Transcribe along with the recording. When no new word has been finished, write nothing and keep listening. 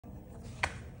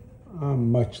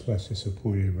I'm much less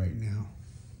disappointed right now.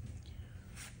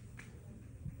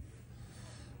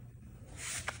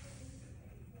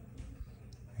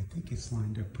 I think it's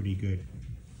lined up pretty good.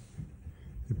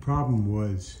 The problem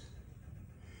was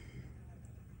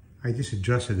I just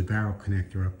adjusted the barrel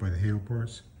connector up by the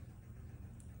handlebars.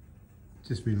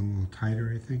 Just made it a little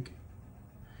tighter, I think.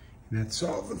 And that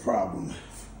solved the problem.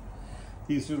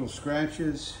 These little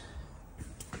scratches,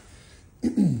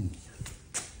 I'm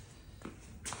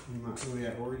not really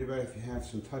that worried about. If you have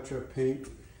some touch-up paint,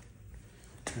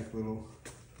 like little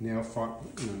nail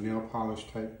polish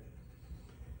type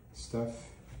stuff.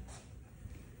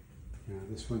 Now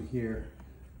this one here,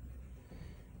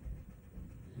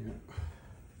 yeah.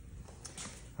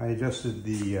 I adjusted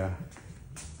the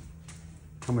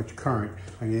how much current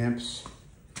in amps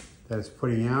that it's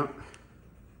putting out.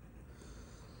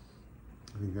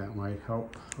 I think that might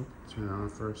help. Oh, turn it on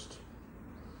first.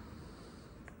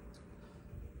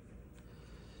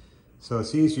 So it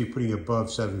seems to be putting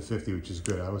above 750, which is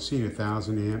good. I was seeing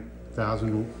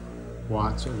 1,000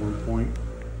 watts at one point.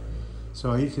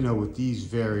 So I need to know what these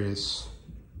various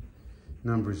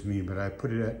numbers mean, but I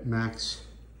put it at max.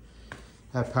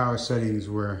 Have power settings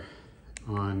where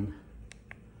on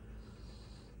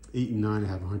 8 and 9 I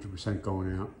have 100%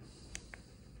 going out.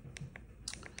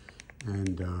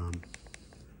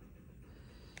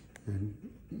 And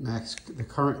max, the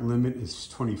current limit is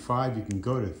 25. You can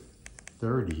go to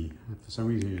 30. For some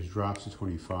reason, it just drops to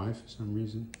 25 for some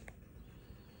reason.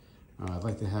 I'd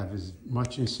like to have as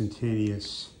much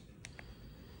instantaneous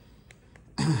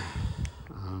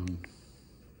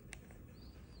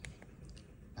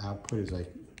output as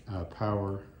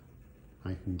power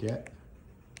I can get.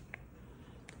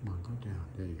 Come on, go down.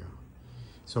 There you go.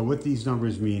 So what these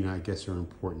numbers mean, I guess, are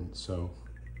important. So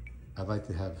I'd like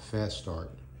to have a fast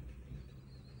start.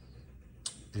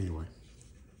 Anyway,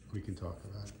 we can talk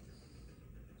about it.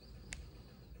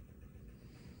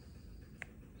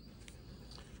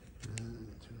 And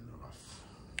turn it off.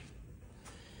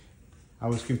 I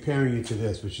was comparing it to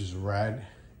this, which is rad.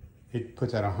 It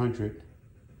puts out 100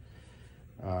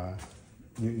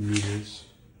 Newton meters,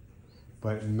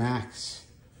 but max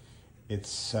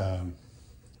it's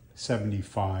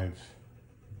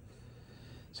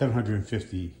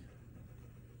 750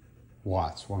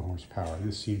 watts, 1 horsepower.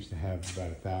 This seems to have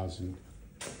about 1,000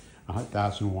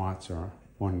 watts, or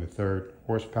 1/3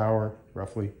 horsepower,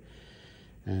 roughly.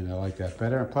 And I like that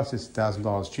better. And plus, it's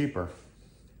 $1,000 cheaper.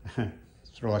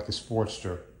 Sort of like a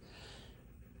Sportster,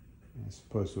 as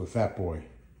opposed to a Fat Boy.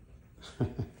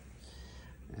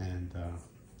 And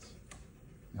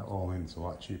all in, it's a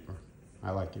lot cheaper.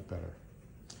 I like it better.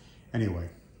 Anyway,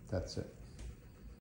 that's it.